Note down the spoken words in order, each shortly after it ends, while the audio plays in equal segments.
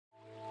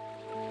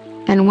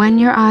And when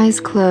your eyes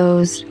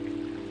close,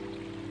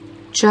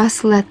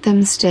 just let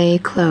them stay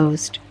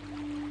closed.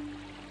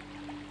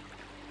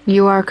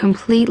 You are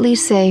completely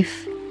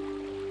safe,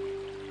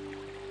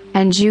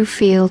 and you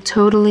feel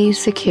totally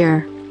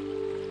secure,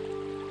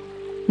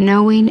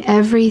 knowing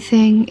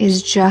everything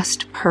is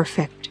just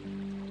perfect.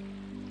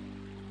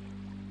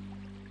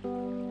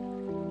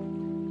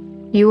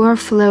 You are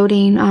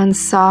floating on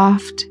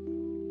soft,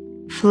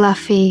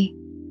 fluffy,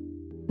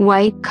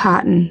 white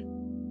cotton,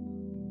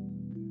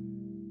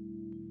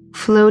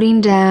 floating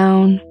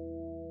down,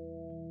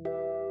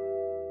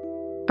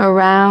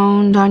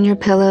 around on your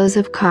pillows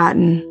of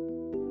cotton,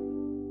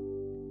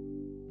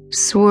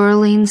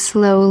 swirling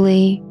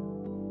slowly,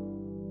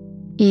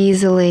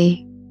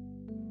 easily.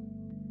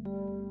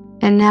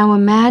 And now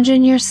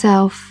imagine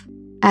yourself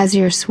as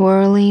you're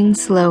swirling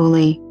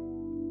slowly,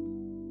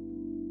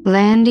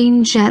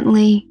 landing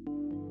gently,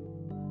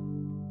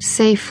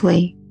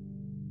 safely,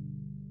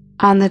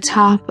 on the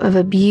top of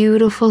a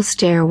beautiful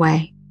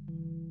stairway.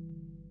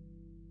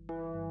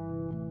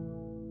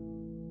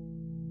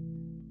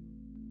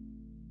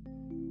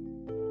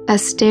 A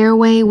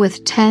stairway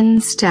with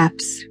 10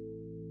 steps.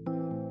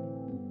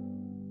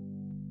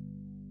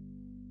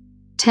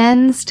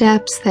 10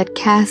 steps that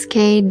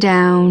cascade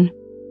down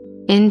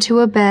into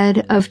a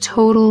bed of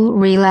total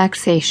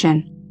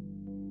relaxation.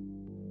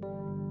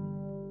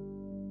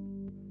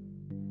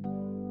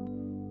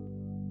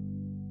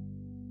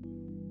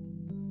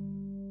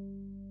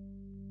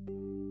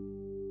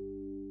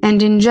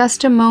 And in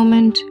just a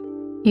moment,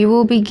 you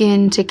will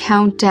begin to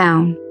count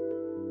down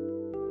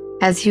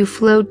as you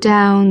float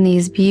down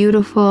these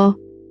beautiful,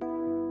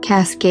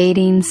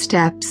 cascading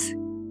steps.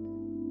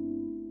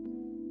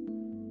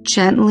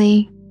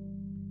 Gently,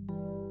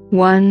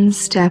 one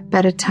step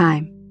at a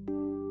time.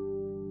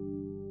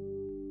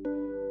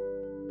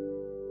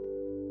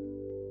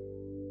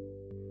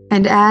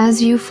 And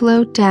as you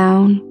float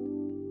down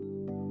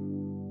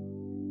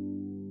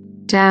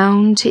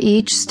to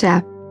each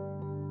step,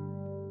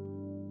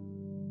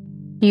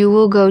 you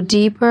will go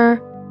deeper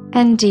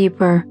and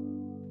deeper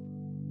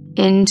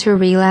into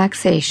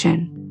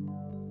relaxation.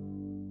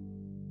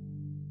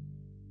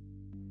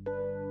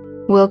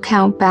 We'll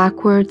count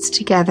backwards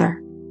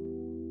together.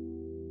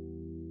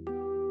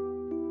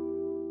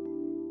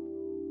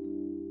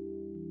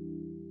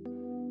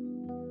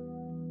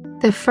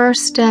 The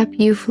first step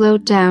you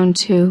float down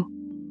to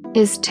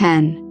is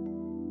 10.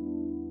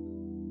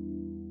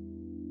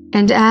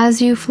 And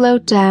as you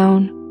float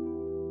down,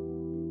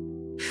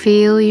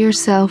 feel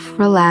yourself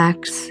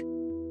relax.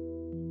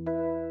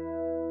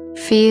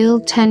 Feel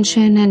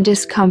tension and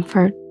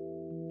discomfort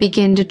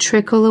begin to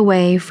trickle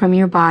away from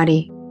your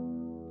body.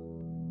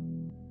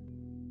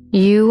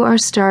 You are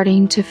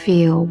starting to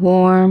feel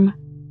warm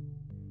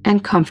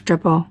and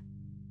comfortable.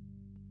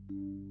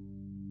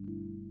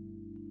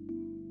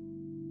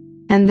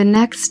 And the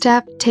next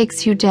step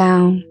takes you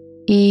down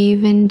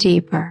even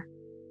deeper.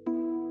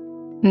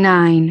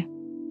 9.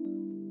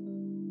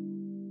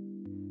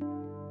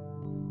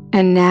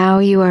 And now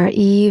you are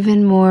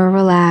even more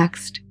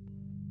relaxed,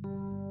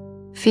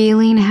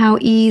 feeling how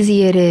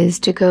easy it is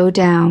to go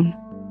down,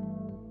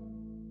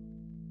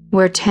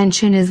 where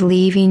tension is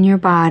leaving your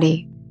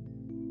body.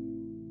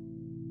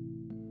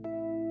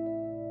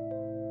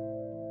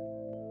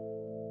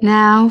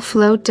 Now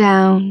float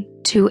down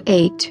to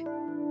 8.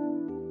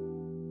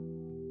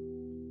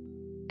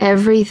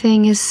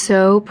 Everything is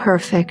so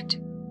perfect,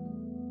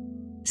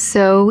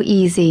 so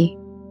easy,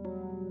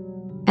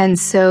 and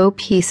so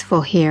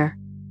peaceful here.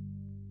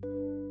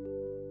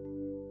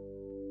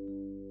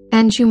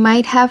 And you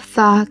might have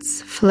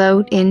thoughts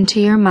float into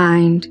your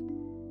mind,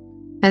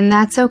 and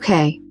that's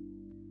okay.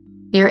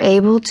 You're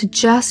able to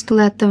just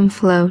let them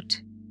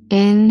float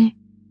in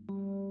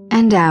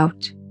and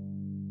out,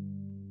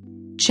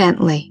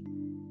 gently.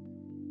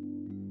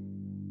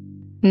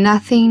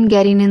 Nothing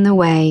getting in the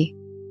way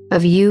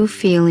of you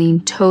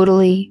feeling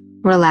totally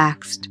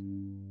relaxed.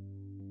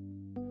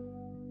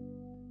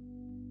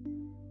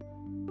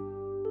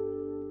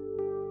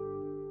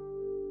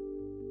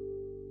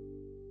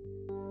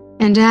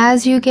 And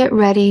as you get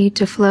ready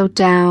to float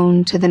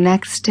down to the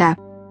next step,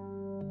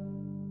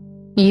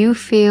 you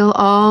feel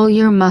all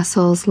your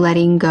muscles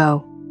letting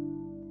go.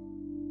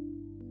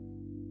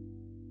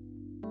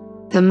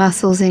 The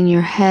muscles in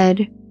your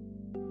head,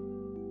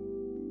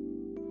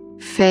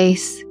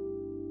 face,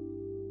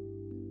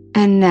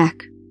 and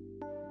neck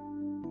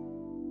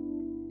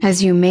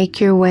as you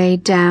make your way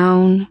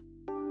down,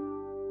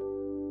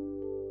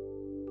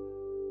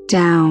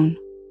 down.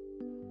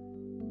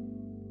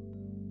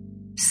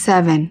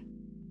 7.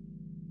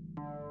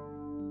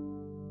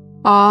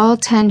 All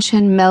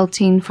tension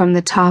melting from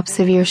the tops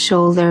of your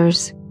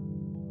shoulders,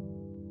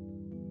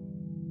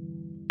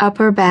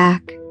 upper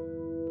back,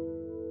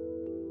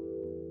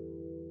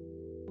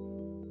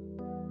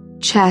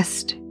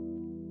 chest,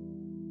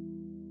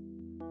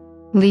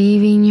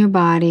 leaving your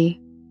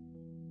body,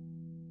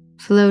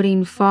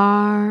 floating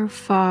far,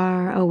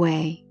 far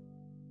away.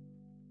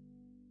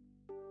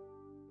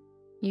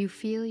 You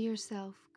feel yourself